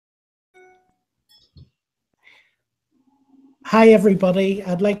Hi everybody,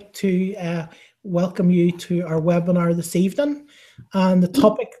 I'd like to welcome you to our webinar this evening, and the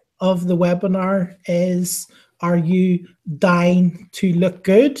topic of the webinar is, are you dying to look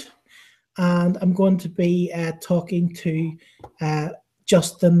good? And I'm going to be talking to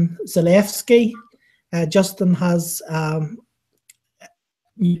Justin Zalewski. Justin has a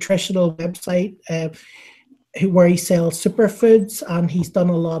nutritional website where he sells superfoods, and he's done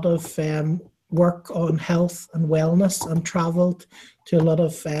a lot of work on health and wellness and traveled to a lot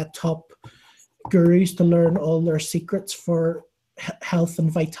of top gurus to learn all their secrets for health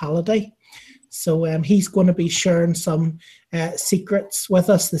and vitality. So he's going to be sharing some secrets with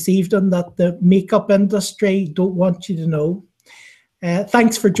us this evening that the makeup industry don't want you to know.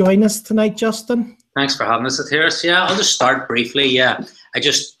 Thanks for joining us tonight, Justin. Thanks for having us, Atheris. Yeah, I'll just start briefly. Yeah, I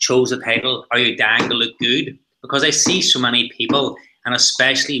just chose the title, Are You Dying to Look Good? Because I see so many people, and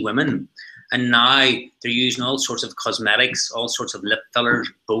especially women, and now they're using all sorts of cosmetics, all sorts of lip fillers,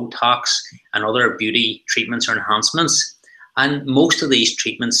 Botox, and other beauty treatments or enhancements. And most of these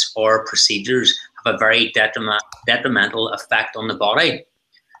treatments or procedures have a very detrimental effect on the body.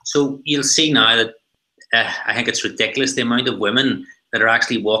 So you'll see now that I think it's ridiculous the amount of women that are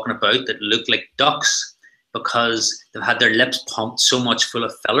actually walking about that look like ducks because they've had their lips pumped so much full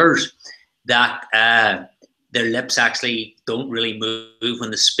of fillers that their lips actually don't really move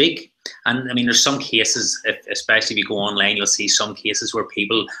when they speak. And I mean, there's some cases, especially if you go online, you'll see some cases where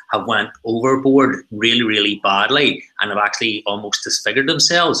people have went overboard really, really badly and have actually almost disfigured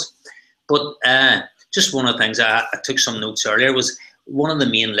themselves. But just one of the things, I took some notes earlier, was one of the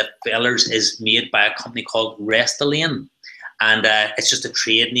main lip fillers is made by a company called Restylane. And it's just a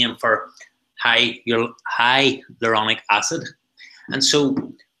trade name for high hyaluronic acid. And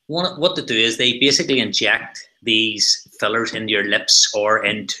so what they do is they basically inject these fillers into your lips or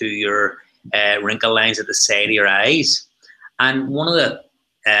into your wrinkle lines at the side of your eyes. And one of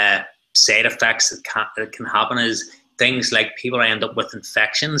the side effects that can happen is things like people end up with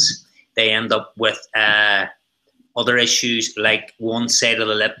infections. They end up with other issues, like one side of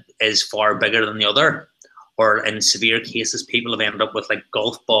the lip is far bigger than the other. Or in severe cases, people have ended up with like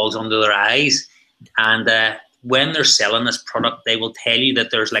golf balls under their eyes. And when they're selling this product, they will tell you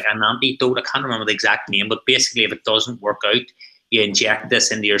that there's like an antidote. I can't remember the exact name, but basically if it doesn't work out, you inject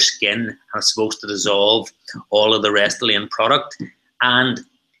this into your skin and it's supposed to dissolve all of the Restylane product. And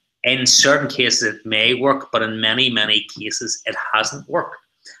in certain cases it may work, but in many, many cases it hasn't worked.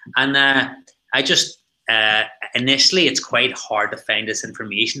 And initially it's quite hard to find this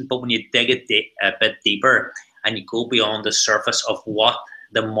information, but when you dig a bit deeper and you go beyond the surface of what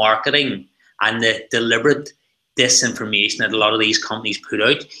the marketing and the deliberate disinformation that a lot of these companies put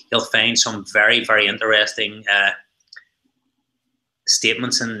out, you'll find some very, very interesting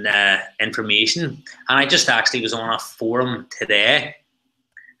statements and information. And I just actually was on a forum today,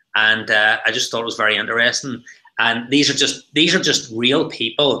 and I just thought it was very interesting. And these are just real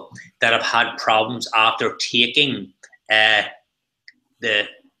people that have had problems after taking the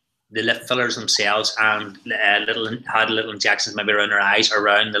lip fillers themselves and had little injections maybe around their eyes,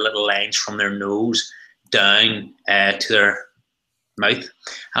 around the little lines from their nose down to their mouth.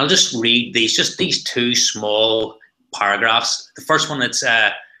 I'll just read these two small paragraphs. The first one, it's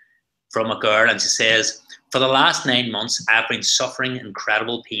from a girl, and she says, "For the last 9 months, I've been suffering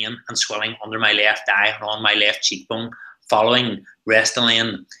incredible pain and swelling under my left eye and on my left cheekbone following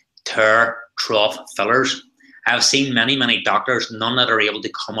Restylane tear trough fillers. I have seen many, many doctors, none that are able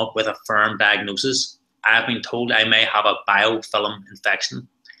to come up with a firm diagnosis. I have been told I may have a biofilm infection.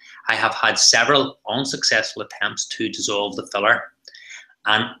 I have had several unsuccessful attempts to dissolve the filler,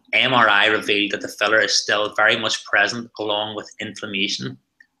 and MRI revealed that the filler is still very much present along with inflammation.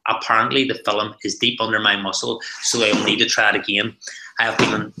 Apparently the film is deep under my muscle, so I will need to try it again. I have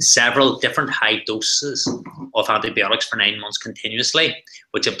been on several different high doses of antibiotics for 9 months continuously,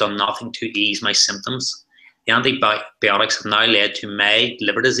 which have done nothing to ease my symptoms. The antibiotics have now led to mild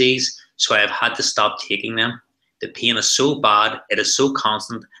liver disease, so I have had to stop taking them. The pain is so bad, it is so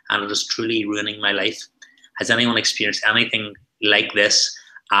constant, and it is truly ruining my life. Has anyone experienced anything like this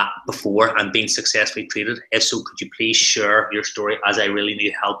before and been successfully treated? If so, could you please share your story, as I really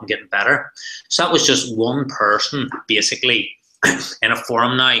need help in getting better?" So that was just one person basically in a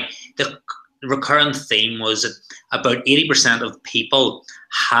forum. Now the recurrent theme was that about 80% of people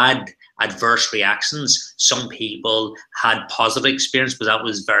had adverse reactions. Some people had positive experience, but that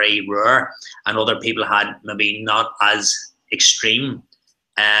was very rare, and other people had maybe not as extreme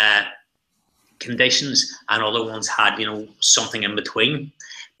conditions, and other ones had, something in between.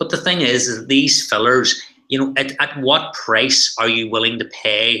 But the thing is these fillers, at what price are you willing to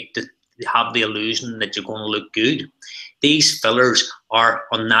pay to have the illusion that you're going to look good? these fillers are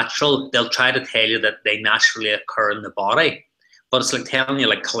unnatural. They'll try to tell you that they naturally occur in the body, but it's like telling you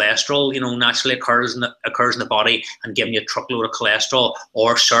like cholesterol, naturally occurs in the body, and giving you a truckload of cholesterol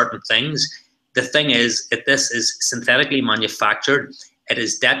or certain things. The thing is, if this is synthetically manufactured, it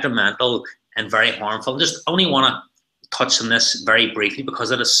is detrimental and very harmful. Just only want to touch on this very briefly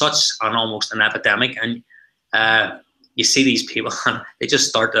because it is such almost an epidemic, and you see these people and they just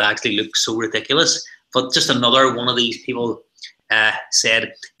start to actually look so ridiculous. But just another one of these people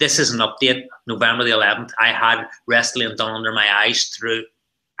said, this is an update, November the 11th. I had Restylane done under my eyes through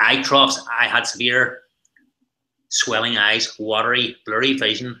eye drops. I had severe swelling eyes, watery, blurry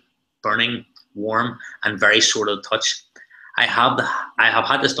vision, burning, warm, and very sore to the touch. I have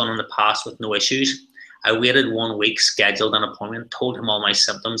had this done in the past with no issues. I waited 1 week, scheduled an appointment, told him all my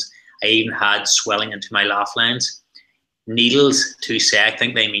symptoms. I even had swelling into my laugh lines. Needles to say, I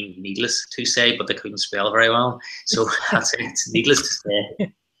think they mean needless to say, but they couldn't spell very well. So that's it. It's needless to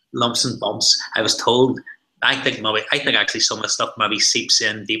say. Lumps and bumps. I was told, I think actually some of the stuff maybe seeps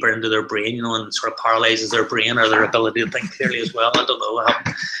in deeper into their brain, and sort of paralyzes their brain or their ability to think clearly as well. I don't know. I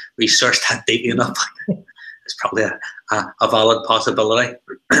haven't researched that deeply enough. It's probably a valid possibility.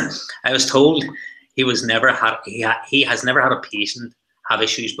 I was told he has never had a patient have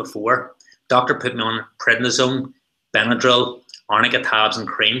issues before. Doctor put me on prednisone, Benadryl, arnica tabs and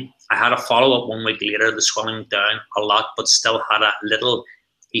cream. I had a follow-up 1 week later, the swelling down a lot, but still had a little,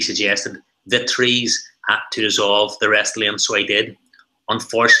 he suggested, Vitrees to dissolve the Restylane, so I did.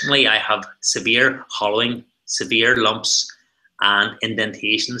 Unfortunately, I have severe hollowing, severe lumps and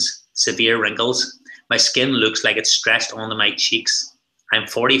indentations, severe wrinkles. My skin looks like it's stretched onto my cheeks. I'm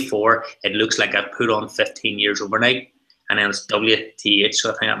 44. It looks like I've put on 15 years overnight. And then it's WTH,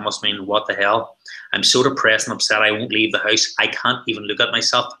 so I think that must mean what the hell. I'm so depressed and upset I won't leave the house. I can't even look at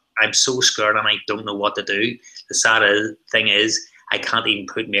myself. I'm so scared and I don't know what to do. The sad thing is I can't even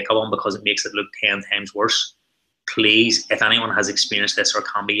put makeup on because it makes it look 10 times worse. Please, if anyone has experienced this or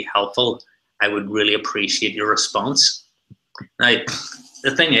can be helpful, I would really appreciate your response. Now,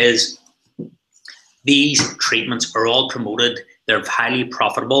 the thing is, these treatments are all promoted. They're highly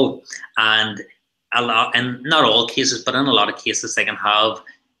profitable, and not all cases, but in a lot of cases, they can have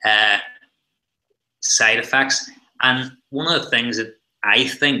side effects. And one of the things that I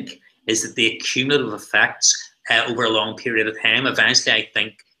think is that the cumulative effects over a long period of time, eventually I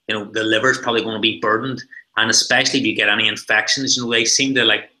think, the liver is probably going to be burdened. And especially if you get any infections, they seem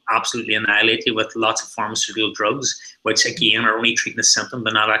to absolutely annihilate you with lots of pharmaceutical drugs, which again are only treating the symptom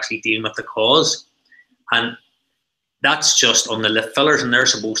but not actually dealing with the cause. And that's just on the lip fillers, and they're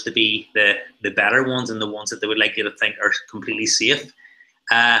supposed to be the better ones and the ones that they would like you to think are completely safe.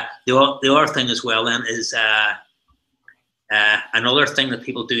 The other thing as well then is another thing that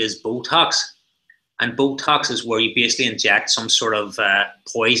people do is Botox. And Botox is where you basically inject some sort of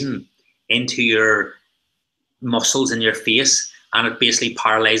poison into your muscles in your face, and it basically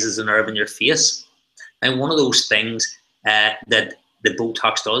paralyzes the nerve in your face. And one of those things that the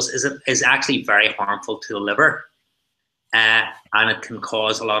Botox does is actually very harmful to the liver. And it can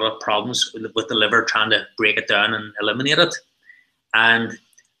cause a lot of problems with the liver trying to break it down and eliminate it. And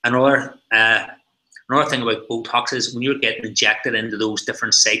another thing about Botox is when you're getting injected into those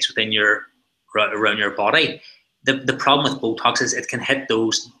different sites around your body, the problem with Botox is it can hit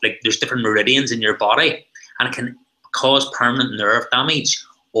those, there's different meridians in your body, and it can cause permanent nerve damage,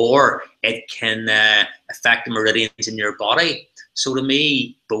 or it can affect the meridians in your body. So to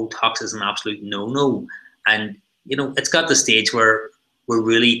me, Botox is an absolute no-no. And it's got the stage where we're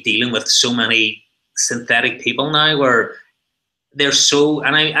really dealing with so many synthetic people now, where they're so,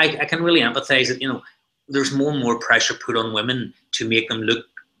 and I can really empathize that, there's more and more pressure put on women to make them look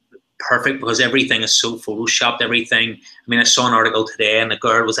perfect because everything is so photoshopped, everything. I saw an article today and the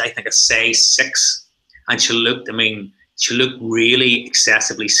girl was, I think, a size 6, and she looked really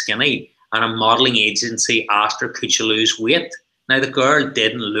excessively skinny, and a modeling agency asked her, could she lose weight? Now, the girl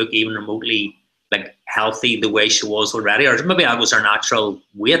didn't look even remotely healthy the way she was already, or maybe that was her natural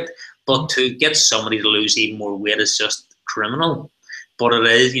weight, but to get somebody to lose even more weight is just criminal. But it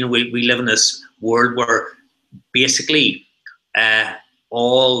is, we live in this world where basically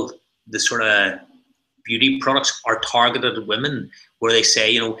all the sort of beauty products are targeted at women, where they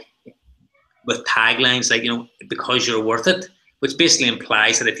say, with taglines like, because you're worth it, which basically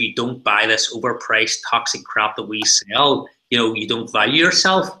implies that if you don't buy this overpriced toxic crap that we sell, you don't value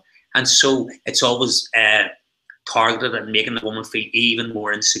yourself. And so it's always targeted at making the woman feel even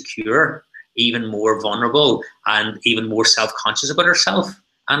more insecure, even more vulnerable, and even more self-conscious about herself.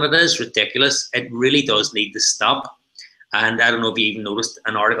 And it is ridiculous. It really does need to stop. And I don't know if you even noticed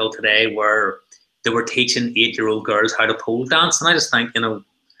an article today where they were teaching 8-year-old girls how to pole dance. And I just think,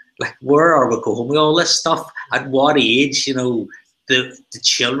 like, where are we going with all this stuff? At what age, the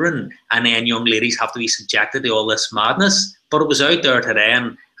children and then young ladies have to be subjected to all this madness? But it was out there today,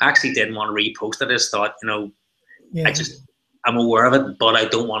 and I actually didn't want to repost it. I just thought, Yeah. I'm aware of it, but I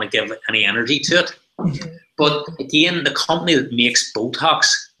don't want to give any energy to it. Mhm. But again, the company that makes Botox,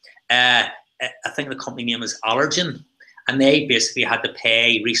 I think the company name is Allergan, and they basically had to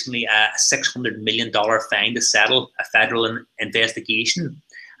pay recently a $600 million fine to settle a federal investigation.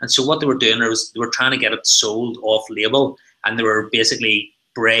 And so what they were doing was they were trying to get it sold off-label, and they were basically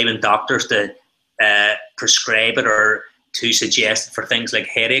bribing doctors to prescribe it or to suggest it for things like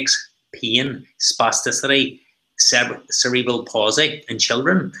headaches, pain, spasticity, cerebral palsy in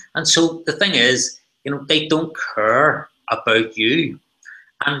children. And so the thing is, they don't care about you.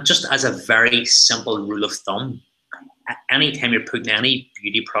 And just as a very simple rule of thumb, anytime you're putting any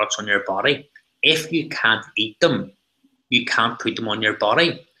beauty products on your body, if you can't eat them, you can't put them on your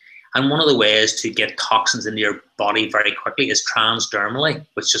body. And one of the ways to get toxins into your body very quickly is transdermally,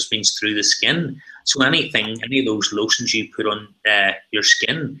 which just means through the skin. So any of those lotions you put on your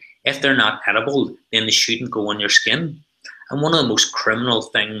skin, if they're not edible, then they shouldn't go on your skin. And one of the most criminal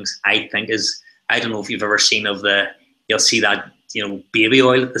things, I think, is, I don't know if you've ever seen you'll see that, baby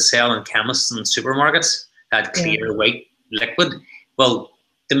oil that they sell in chemists and supermarkets, that clear white liquid. Well,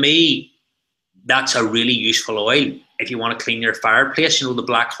 to me, that's a really useful oil if you want to clean your fireplace, the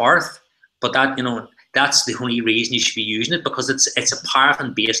black hearth. But that, that's the only reason you should be using it, because it's a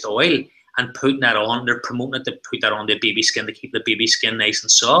paraffin-based oil, and putting that on, they're promoting it to put that on the baby skin to keep the baby skin nice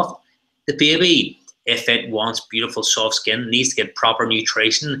and soft. The baby, if it wants beautiful soft skin, needs to get proper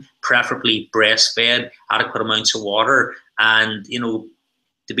nutrition, preferably breastfed, adequate amounts of water, and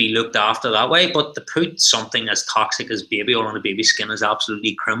to be looked after that way. But to put something as toxic as baby oil on a baby's skin is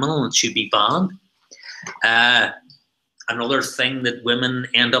absolutely criminal and should be banned. Another thing that women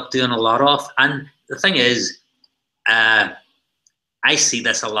end up doing a lot of, and the thing is, I see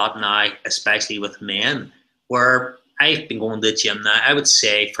this a lot now, especially with men, where I've been going to the gym now, I would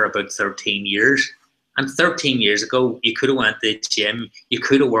say, for about 13 years. And 13 years ago, you could have went to the gym, you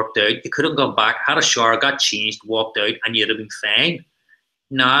could have worked out, you could have gone back, had a shower, got changed, walked out, and you'd have been fine.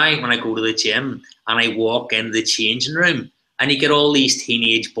 Now, when I go to the gym and I walk into the changing room, and you get all these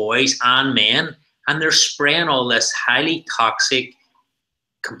teenage boys and men, and they're spraying all this highly toxic,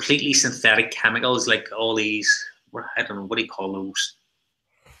 completely synthetic chemicals, like all these, I don't know, what do you call those?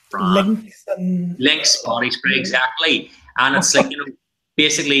 Lynx body spray, exactly. And it's like,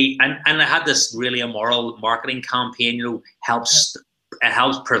 basically, and I had this really immoral marketing campaign, it helps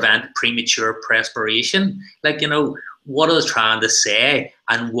prevent premature perspiration. Like, what are they trying to say,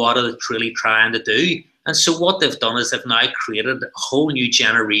 and what are they truly trying to do? And so what they've done is they've now created a whole new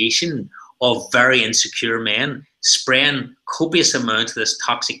generation of very insecure men spraying copious amounts of this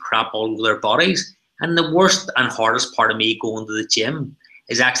toxic crap all over their bodies. And the worst and hardest part of me going to the gym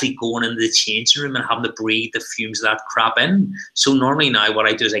is actually going into the changing room and having to breathe the fumes of that crap in. So normally now what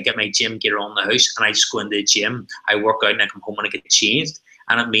I do is I get my gym gear on the house and I just go into the gym, I work out, and I come home and I get changed.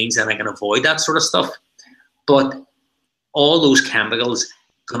 And it means that I can avoid that sort of stuff. But all those chemicals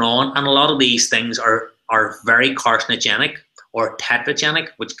going on, and a lot of these things are very carcinogenic or tetragenic,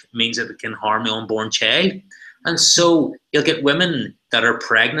 which means that it can harm the unborn child. And so you'll get women that are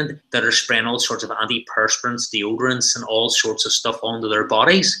pregnant that are spraying all sorts of antiperspirants, deodorants, and all sorts of stuff onto their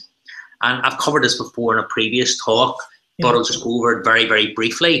bodies. And I've covered this before in a previous talk, but I'll just go over it very, very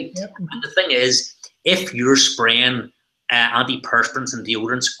briefly. Yep. And the thing is, if you're spraying antiperspirants and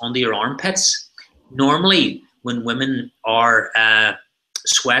deodorants onto your armpits, normally when women are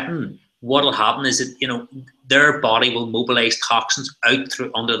sweating, what will happen is that their body will mobilize toxins out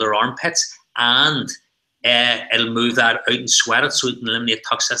through under their armpits, and it'll move that out and sweat it so it can eliminate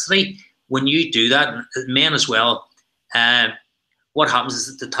toxicity. When you do that, men as well, what happens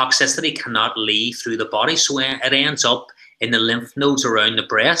is that the toxicity cannot leave through the body, so it ends up in the lymph nodes around the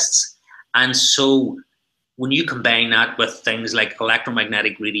breasts. And so when you combine that with things like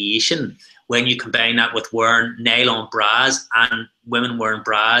electromagnetic radiation, when you combine that with wearing nylon bras and women wearing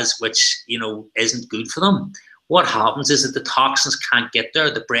bras, which isn't good for them, what happens is that the toxins can't get there.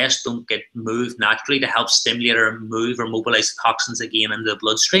 The breasts don't get moved naturally to help stimulate or move or mobilize the toxins again into the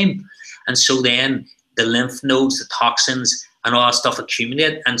bloodstream. And so then the lymph nodes, the toxins, and all that stuff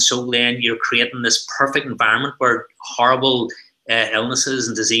accumulate. And so then you're creating this perfect environment where horrible illnesses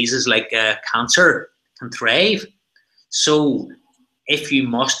and diseases like cancer can thrive. So if you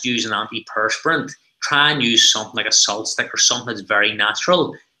must use an antiperspirant, try and use something like a salt stick or something that's very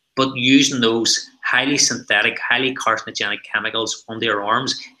natural. but using those highly synthetic, highly carcinogenic chemicals under your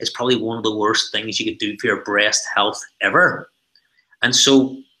arms is probably one of the worst things you could do for your breast health ever. And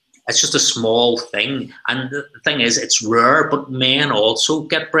so it's just a small thing. And the thing is, it's rare, but men also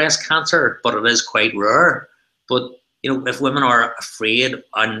get breast cancer, but it is quite rare. But, you know, if women are afraid,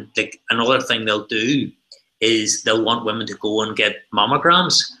 and like another thing they'll do is they'll want women to go and get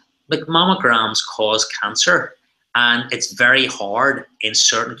mammograms. Like, mammograms cause cancer, and it's very hard in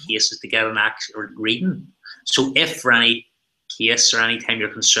certain cases to get an accurate reading. So if for any case or any time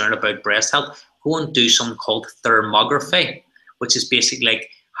you're concerned about breast health, go and do something called thermography, which is basically like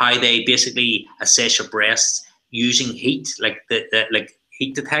how they basically assess your breasts using heat, like like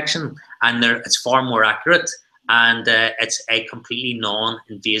heat detection, and it's far more accurate, and it's a completely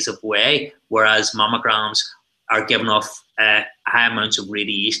non-invasive way, whereas mammograms are giving off high amounts of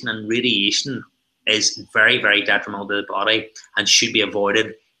radiation, and radiation is very, very detrimental to the body and should be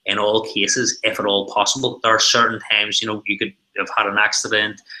avoided in all cases, if at all possible. There are certain times, you know, you could have had an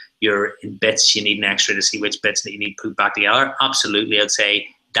accident, you're in bits, you need an x-ray to see which bits that you need put back together. Absolutely, I'd say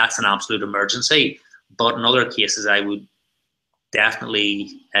that's an absolute emergency. But in other cases, I would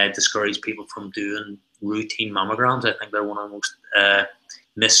definitely discourage people from doing routine mammograms. I think they're one of the most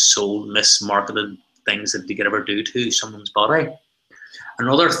missold, mismarketed things that you could ever do to someone's body.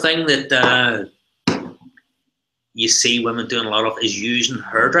 Another thing that you see women doing a lot of is using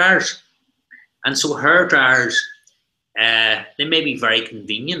hair dryers. And so hair dryers, they may be very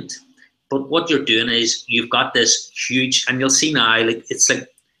convenient, but what you're doing is you've got this huge, and you'll see now, like, it's like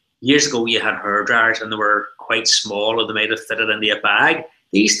years ago you had hair dryers and they were quite small, or they might have fitted into a bag.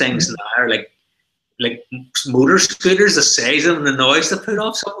 These things now are like motor scooters. The size of them, the noise they put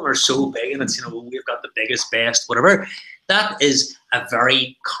off, some of them are so big, and it's, you know, we've got the biggest, best, whatever. That is a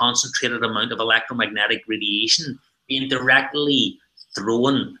very concentrated amount of electromagnetic radiation being directly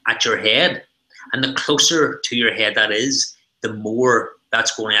thrown at your head. And the closer to your head that is, the more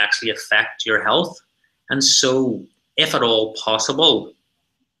that's going to actually affect your health. And so, if at all possible,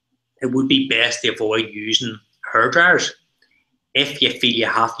 it would be best to avoid using hair dryers. If you feel you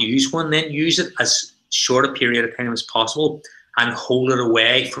have to use one, then use it as short a period of time as possible and hold it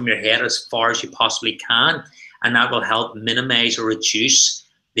away from your head as far as you possibly can. And that will help minimize or reduce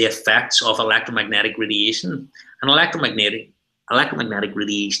the effects of electromagnetic radiation. And electromagnetic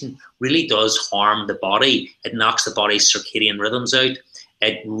radiation really does harm the body. It knocks the body's circadian rhythms out.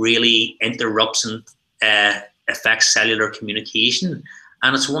 It really interrupts and affects cellular communication.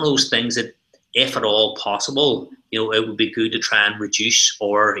 And it's one of those things that, if at all possible, you know, it would be good to try and reduce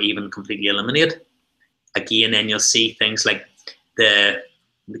or even completely eliminate. Again, then you'll see things like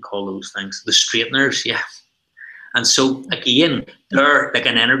we call those things the straighteners, yeah. And so again, they're like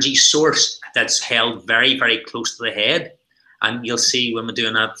an energy source that's held very, very close to the head. And you'll see women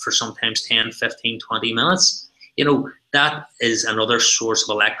doing that for sometimes 10, 15, 20 minutes. You know, that is another source of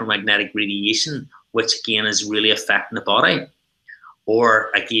electromagnetic radiation, which again is really affecting the body. Or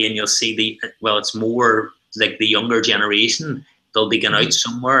again, you'll see it's more like the younger generation. They'll be going out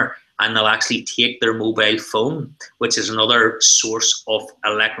somewhere and they'll actually take their mobile phone, which is another source of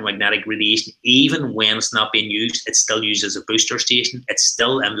electromagnetic radiation. Even when it's not being used, it's still used as a booster station. It's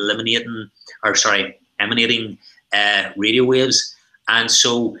still emanating radio waves. And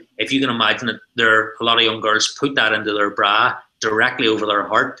so if you can imagine it, a lot of young girls put that into their bra directly over their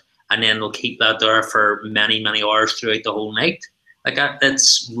heart, and then they'll keep that there for many, many hours throughout the whole night. Like,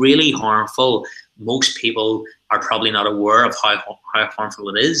 that's really harmful. Most people are probably not aware of how harmful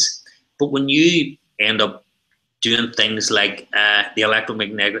it is. But when you end up doing things like the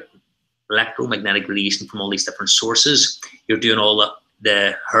electromagnetic radiation from all these different sources, you're doing all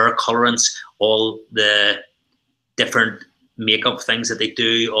the hair colorants, all the different makeup things that they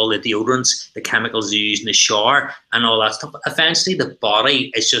do, all the deodorants, the chemicals you use in the shower, and all that stuff. Eventually, the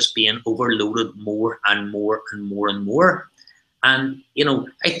body is just being overloaded more and more and more and more. And, you know,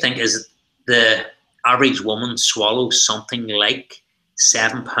 I think as the average woman swallows something like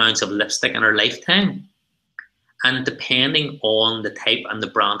 7 pounds of lipstick in her lifetime. And depending on the type and the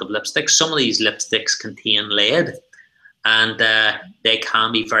brand of lipstick, some of these lipsticks contain lead, and they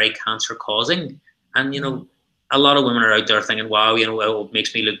can be very cancer causing. And, you know, a lot of women are out there thinking, wow, you know, it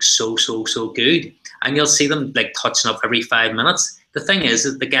makes me look so good. And you'll see them like touching up every 5 minutes. The thing is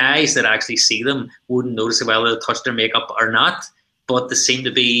that the guys that actually see them wouldn't notice whether they touch their makeup or not, but they seem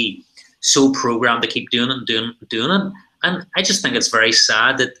to be so programmed to keep doing it. And I just think it's very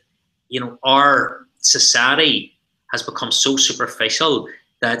sad that, you know, our society has become so superficial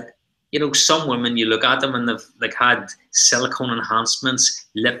that, you know, some women, you look at them and they've like had silicone enhancements,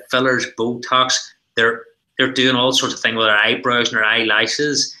 lip fillers, Botox. They're doing all sorts of things with their eyebrows and their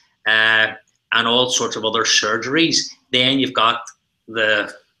eyelashes, and all sorts of other surgeries. Then you've got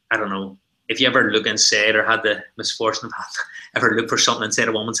I don't know, if you ever look inside or had the misfortune of ever look for something inside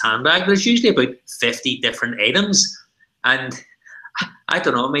a woman's handbag, there's usually about 50 different items. And I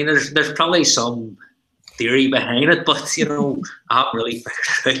don't know, I mean, there's probably some theory behind it, but, you know, I haven't really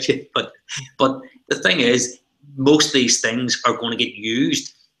figured it out yet. But the thing is, most of these things are going to get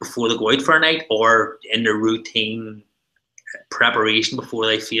used before they go out for a night or in their routine preparation before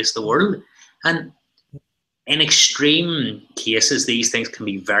they face the world. And in extreme cases, these things can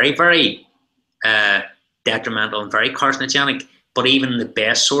be very, very detrimental and very carcinogenic. But even the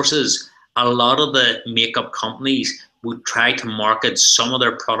best sources, a lot of the makeup companies would try to market some of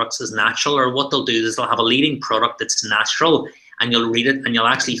their products as natural, or what they'll do is they'll have a leading product that's natural, and you'll read it and you'll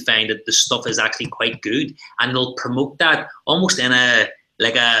actually find that the stuff is actually quite good, and they'll promote that almost in a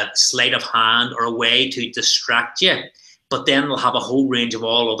sleight of hand or a way to distract you. But then they'll have a whole range of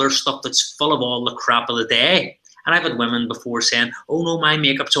all other stuff that's full of all the crap of the day. And I've had women before saying, oh no, my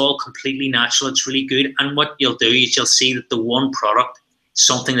makeup's all completely natural, it's really good. And what you'll do is you'll see that the one product,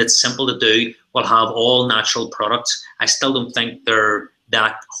 something that's simple to do, will have all natural products. I still don't think they're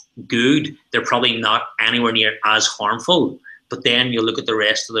that good. They're probably not anywhere near as harmful. But then you'll look at the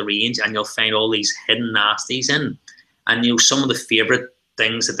rest of the range and you'll find all these hidden nasties in. And you know, some of the favourite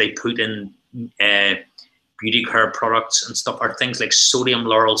things that they put in beauty care products and stuff are things like sodium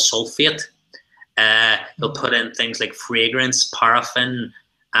lauryl sulfate. They'll put in things like fragrance, paraffin,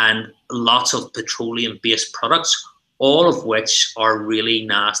 and lots of petroleum-based products, all of which are really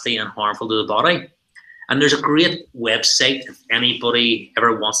nasty and harmful to the body. And there's a great website if anybody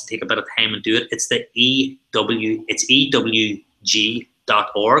ever wants to take a bit of time and do it. It's the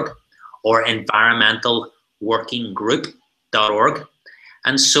EWG.org or environmentalworkinggroup.org.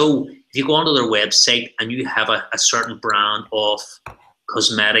 And so if you go onto their website and you have a certain brand of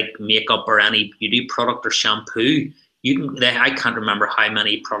cosmetic, makeup, or any beauty product or shampoo, I can't remember how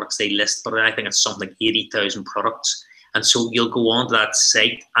many products they list, but I think it's something like 80,000 products. And so you'll go onto that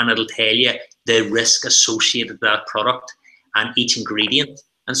site and it'll tell you the risk associated with that product and each ingredient.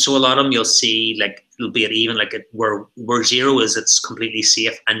 And so a lot of them you'll see, like, it'll be at even like where 0 is it's completely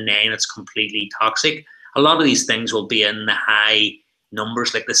safe and 9 it's completely toxic. A lot of these things will be in the high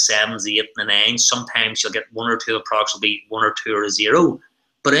numbers, like the 7s, 8, and the 9s. Sometimes you'll get 1 or 2 of the products will be 1 or 2 or a 0.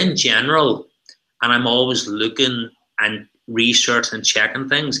 But in general, and I'm always looking and researching and checking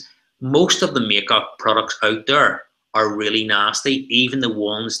things, most of the makeup products out there are really nasty, even the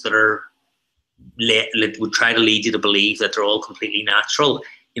ones that are would try to lead you to believe that they're all completely natural.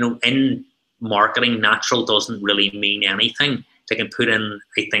 You know, in marketing, natural doesn't really mean anything. They can put in,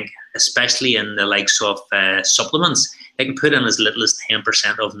 I think, especially in the likes of supplements, they can put in as little as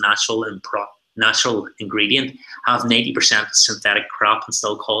 10% of natural ingredient, have 90% synthetic crap and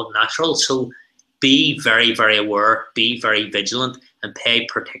still call it natural. So be very, very aware, be very vigilant, and pay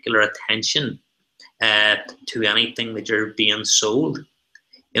particular attention to anything that you're being sold.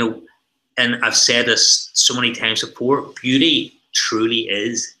 You know, and I've said this so many times before, beauty truly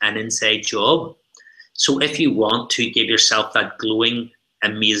is an inside job. So if you want to give yourself that glowing,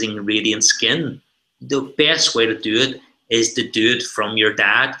 amazing, radiant skin, the best way to do it is to do it from your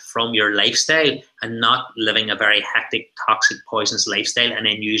diet, from your lifestyle, and not living a very hectic, toxic, poisonous lifestyle and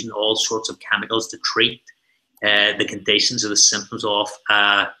then using all sorts of chemicals to treat the conditions or the symptoms of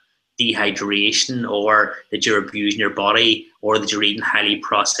dehydration, or that you're abusing your body, or that you're eating highly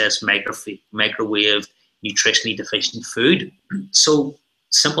processed, microwave, nutritionally deficient food. So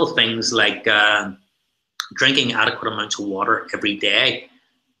simple things like drinking adequate amounts of water every day.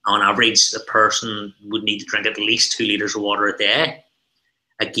 On average, a person would need to drink at least 2 liters of water a day.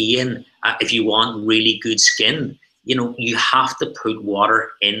 Again, if you want really good skin, you know, you have to put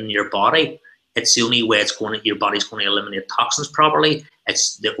water in your body. It's the only way your body's going to eliminate toxins properly.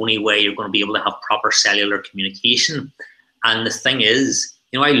 It's the only way you're going to be able to have proper cellular communication. And the thing is,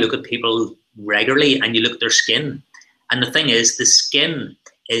 you know, I look at people regularly and you look at their skin. And the thing is, the skin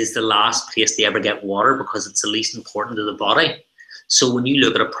is the last place they ever get water because it's the least important to the body. So when you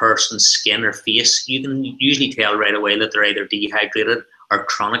look at a person's skin or face, you can usually tell right away that they're either dehydrated or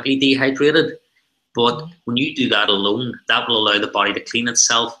chronically dehydrated. But when you do that alone, that will allow the body to clean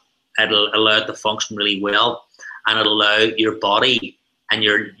itself. It'll allow it to function really well, and it'll allow your body and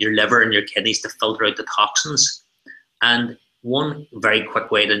your liver and your kidneys to filter out the toxins. And one very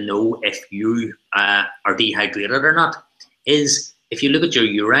quick way to know if you are dehydrated or not is if you look at your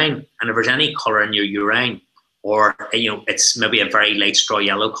urine, and if there's any colour in your urine, or you know, it's maybe a very light straw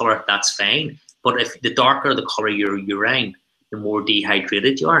yellow colour, that's fine. But if the darker the colour of your urine, the more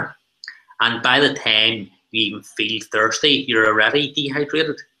dehydrated you are. And by the time you even feel thirsty, you're already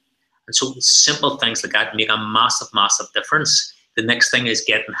dehydrated. And so simple things like that make a massive, massive difference. The next thing is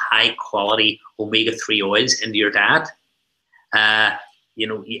getting high quality omega-3 oils into your diet. I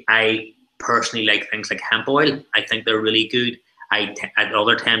personally like things like hemp oil. I think they're really good. At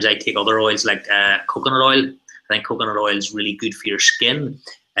other times I take other oils like coconut oil. I think coconut oil is really good for your skin.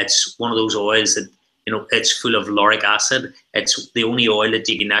 It's one of those oils that, it's full of lauric acid. It's the only oil that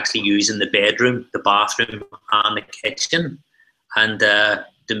you can actually use in the bedroom, the bathroom, and the kitchen. And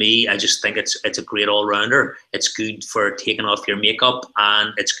to me, I just think it's a great all-rounder. It's good for taking off your makeup,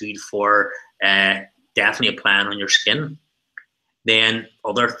 and it's good for definitely applying on your skin. Then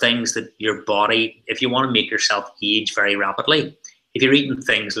other things that your body, if you want to make yourself age very rapidly, if you're eating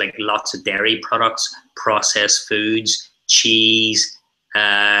things like lots of dairy products, processed foods, cheese,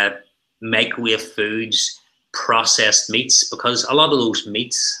 microwave foods, processed meats, because a lot of those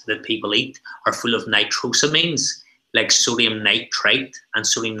meats that people eat are full of nitrosamines, like sodium nitrite and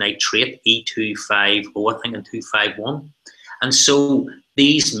sodium nitrate, E250, I think, and 251. And so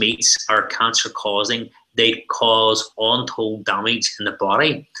these meats are cancer causing. They cause untold damage in the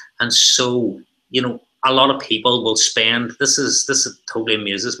body. And so, a lot of people will spend, this totally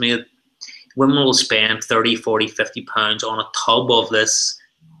amuses me, women will spend 30, 40, 50 pounds on a tub of this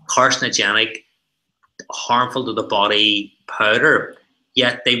carcinogenic, harmful to the body powder,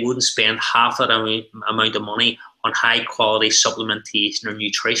 yet they wouldn't spend half that amount of money on high quality supplementation or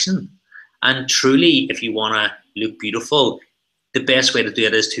nutrition. And truly, if you want to look beautiful, the best way to do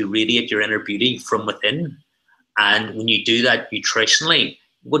it is to radiate your inner beauty from within. And when you do that nutritionally,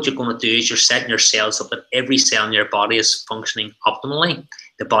 what you're going to do is you're setting your cells up that every cell in your body is functioning optimally.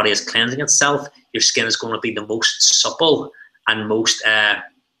 The body is cleansing itself. Your skin is going to be the most supple and most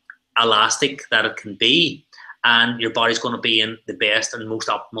elastic that it can be. And your body's going to be in the best and most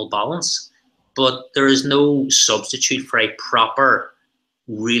optimal balance. But there is no substitute for a proper,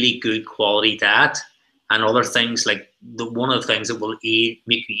 really good quality diet. And other things like one of the things that will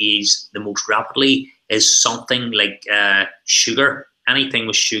make you age the most rapidly is something like sugar. Anything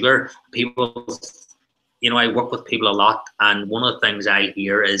with sugar. People, I work with people a lot, and one of the things I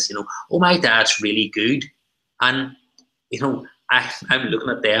hear is, oh, my diet's really good. And, I'm looking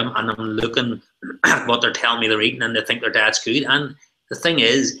at them and I'm looking at what they're telling me they're eating, and they think their diet's good. And the thing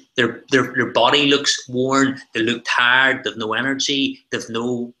is, their body looks worn, they look tired, they've no energy, they've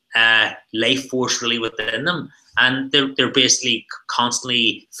no life force really within them, and they're basically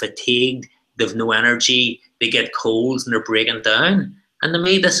constantly fatigued, they've no energy, they get colds and they're breaking down. And to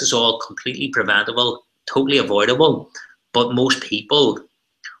me, this is all completely preventable, totally avoidable. But most people,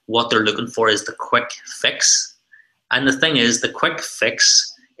 what they're looking for is the quick fix. And the thing is, the quick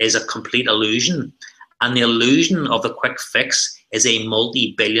fix is a complete illusion. And the illusion of the quick fix is a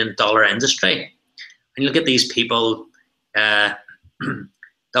multi-billion-dollar industry. And you look at these people,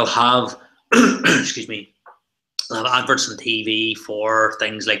 they'll have, excuse me, they'll have adverts on TV for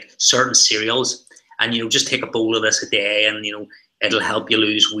things like certain cereals, and just take a bowl of this a day, and it'll help you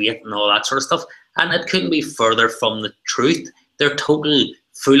lose weight and all that sort of stuff. And it couldn't be further from the truth. They're totally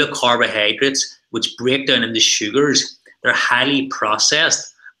full of carbohydrates, which break down into sugars. They're highly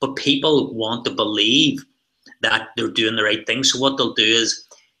processed, but people want to believe that they're doing the right thing. So what they'll do is,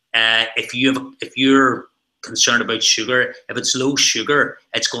 if you're concerned about sugar, if it's low sugar,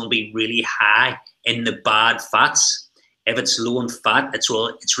 it's going to be really high in the bad fats. If it's low in fat, it's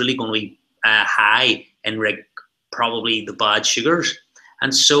really going to be high in probably the bad sugars.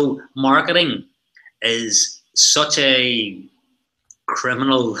 And so marketing is such a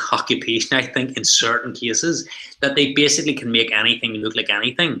criminal occupation, I think, in certain cases, that they basically can make anything look like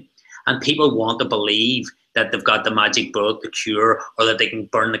anything. And people want to believe that they've got the magic bullet, the cure, or that they can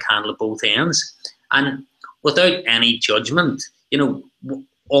burn the candle at both ends. And without any judgment,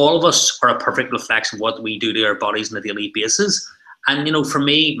 all of us are a perfect reflection of what we do to our bodies on a daily basis. And, for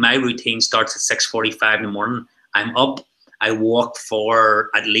me, my routine starts at 6:45 in the morning. I'm up, I walk for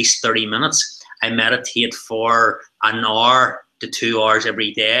at least 30 minutes. I meditate for an hour to 2 hours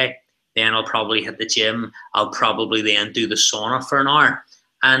every day. Then I'll probably hit the gym. I'll probably then do the sauna for an hour.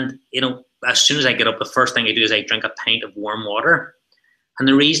 And, as soon as I get up, the first thing I do is I drink a pint of warm water. And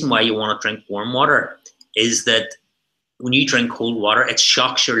the reason why you want to drink warm water is that when you drink cold water, it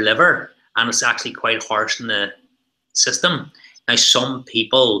shocks your liver, and it's actually quite harsh in the system. Now, some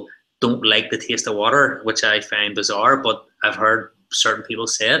people don't like the taste of water, which I find bizarre, but I've heard certain people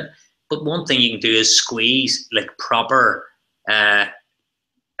say it. But one thing you can do is squeeze like proper,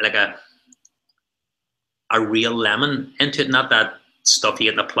 like a real lemon into it, not that stuff you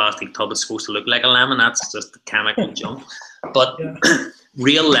get in a plastic tub that's supposed to look like a lemon. That's just chemical junk. But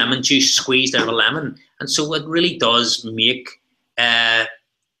real lemon juice squeezed out of a lemon. And so it really does make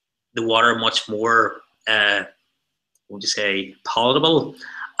the water much more, what would you say, palatable.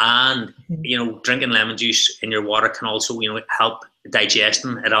 And, drinking lemon juice in your water can also, help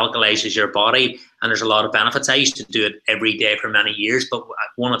digestion. It alkalizes your body, and there's a lot of benefits. I used to do it every day for many years, but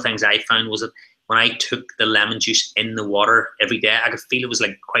one of the things I found was that when I took the lemon juice in the water every day, I could feel it was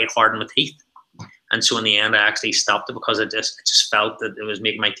like quite hard in my teeth. And so in the end, I actually stopped it because I just felt that it was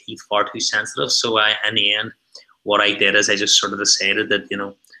making my teeth far too sensitive. So in the end, what I did is I just sort of decided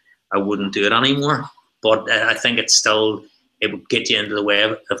that, I wouldn't do it anymore. But I think it would get you into the way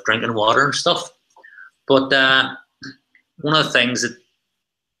of drinking water and stuff. But one of the things that,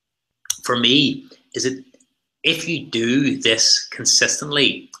 for me, is that if you do this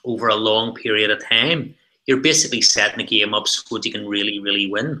consistently over a long period of time, you're basically setting the game up so that you can really, really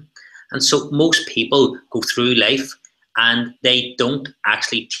win. And so most people go through life and they don't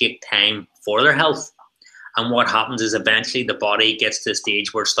actually take time for their health. And what happens is eventually the body gets to a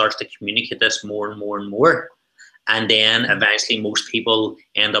stage where it starts to communicate this more and more and more. And then eventually most people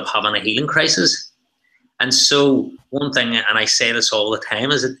end up having a healing crisis. And so one thing, and I say this all the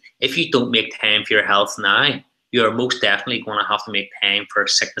time, is that if you don't make time for your health now, you're most definitely going to have to make time for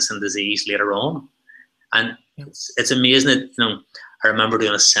sickness and disease later on. And it's amazing that, I remember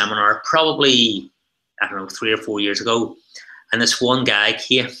doing a seminar probably, 3 or 4 years ago, and this one guy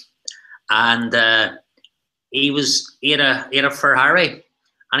came, and he had a Ferrari,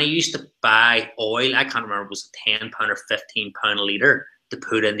 and he used to buy oil. I can't remember if it was £10 or £15 a litre to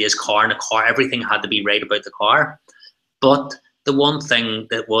put into his car, and everything had to be right about the car. But the one thing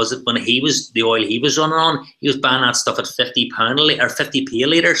that was that when the oil he was running on, he was buying that stuff at £50 a litre, or 50p a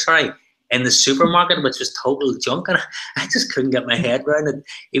litre, in the supermarket, which was total junk, and I just couldn't get my head around it.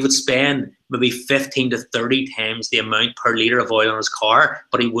 He would spend maybe 15 to 30 times the amount per litre of oil on his car,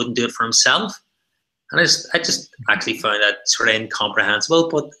 but he wouldn't do it for himself. And I just actually found that sort of incomprehensible.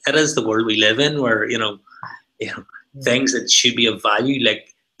 But it is the world we live in, where things that should be of value,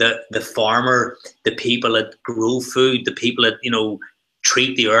 like the farmer, the people that grow food, the people that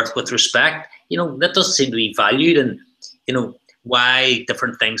treat the earth with respect, that doesn't seem to be valued. And why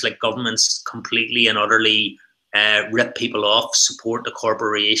different things like governments completely and utterly rip people off, support the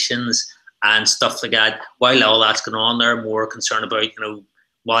corporations and stuff like that. While all that's going on, they're more concerned about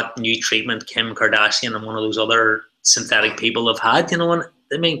what new treatment Kim Kardashian and one of those other synthetic people have had. And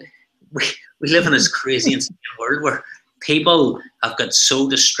I mean, we live in this crazy insane world where people have got so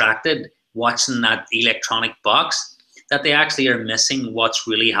distracted watching that electronic box that they actually are missing what's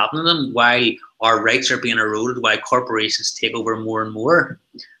really happening to them, while our rights are being eroded, while corporations take over more and more.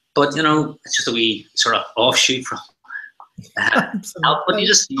 But it's just a wee sort of offshoot from health. But you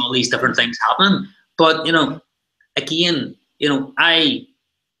just see all these different things happening. But again, I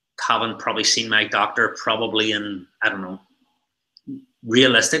haven't probably seen my doctor probably in, I don't know,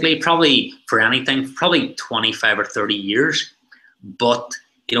 realistically, probably for anything, probably 25 or 30 years. But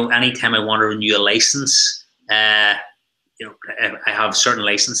anytime I want to renew a license, I have certain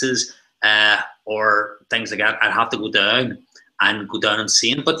licenses or things like that, I'd have to go down and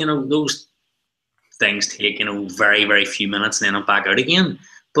see it. But those things take very, very few minutes, and then I'm back out again.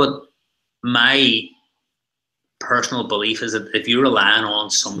 But my personal belief is that if you're relying on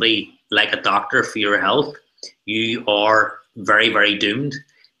somebody like a doctor for your health, you are very, very doomed,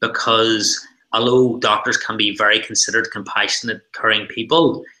 because although doctors can be very considered, compassionate, caring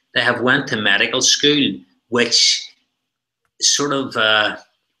people, they have went to medical school, which sort of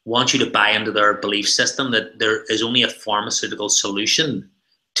want you to buy into their belief system that there is only a pharmaceutical solution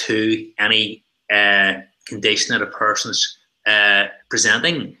to any condition that a person's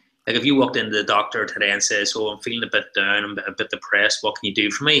presenting. Like if you walked into the doctor today and says, "Oh, I'm feeling a bit down, I'm a bit depressed, what can you do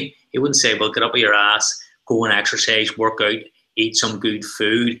for me?" He wouldn't say, "Well, get up with your ass, go and exercise, work out, eat some good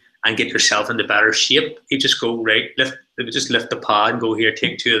food, and get yourself into better shape." He'd just go, "Right, they would just lift the pad and go, here,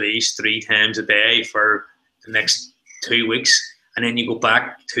 take 2 of these 3 times a day for the next 2 weeks." And then you go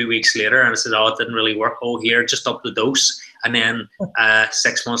back 2 weeks later and it says, "Oh, it didn't really work. Oh, here, just up the dose." And then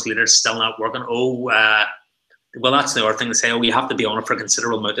 6 months later, it's still not working. Oh, well, that's the other thing to say. Oh, you have to be on it for a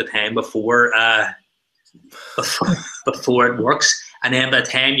considerable amount of time before it works. And then by the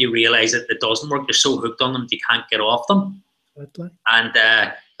time you realize that it doesn't work, you're so hooked on them that you can't get off them. Totally. And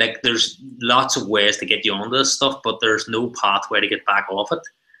there's lots of ways to get you onto this stuff, but there's no pathway to get back off it.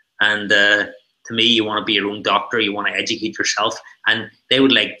 And to me, you want to be your own doctor. You want to educate yourself, and they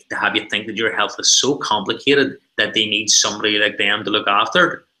would like to have you think that your health is so complicated that they need somebody like them to look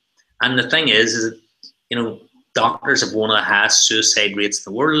after it. And the thing is doctors have one of the highest suicide rates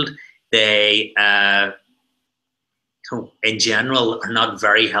in the world. They, in general, are not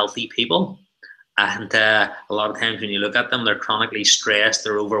very healthy people. And a lot of times when you look at them, they're chronically stressed,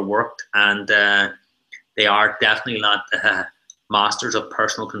 they're overworked, and they are definitely not masters of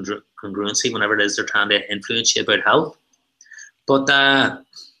personal congruency whenever it is they're trying to influence you about health. But I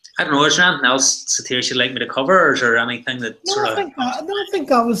don't know, is there anything else, Sateesh, you'd like me to cover, or is there anything that I think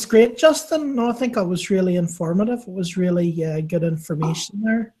that was great, Justin. No, I think that was really informative. It was really good information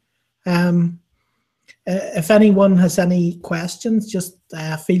there. If anyone has any questions, just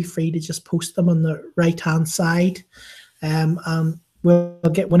feel free to just post them on the right-hand side. And we'll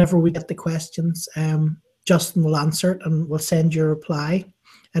get, whenever we get the questions, Justin will answer it and we'll send you a reply.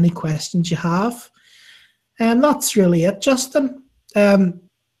 Any questions you have. And that's really it, Justin.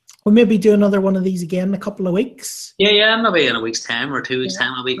 We'll maybe do another one of these again in a couple of weeks. Yeah, maybe in a week's time or 2 weeks'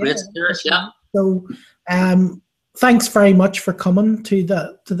 time. It'll be great. Yeah. So, thanks very much for coming to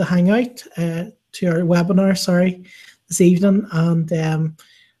the hangout, to our webinar, this evening, and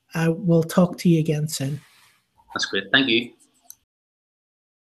we'll talk to you again soon. That's great. Thank you.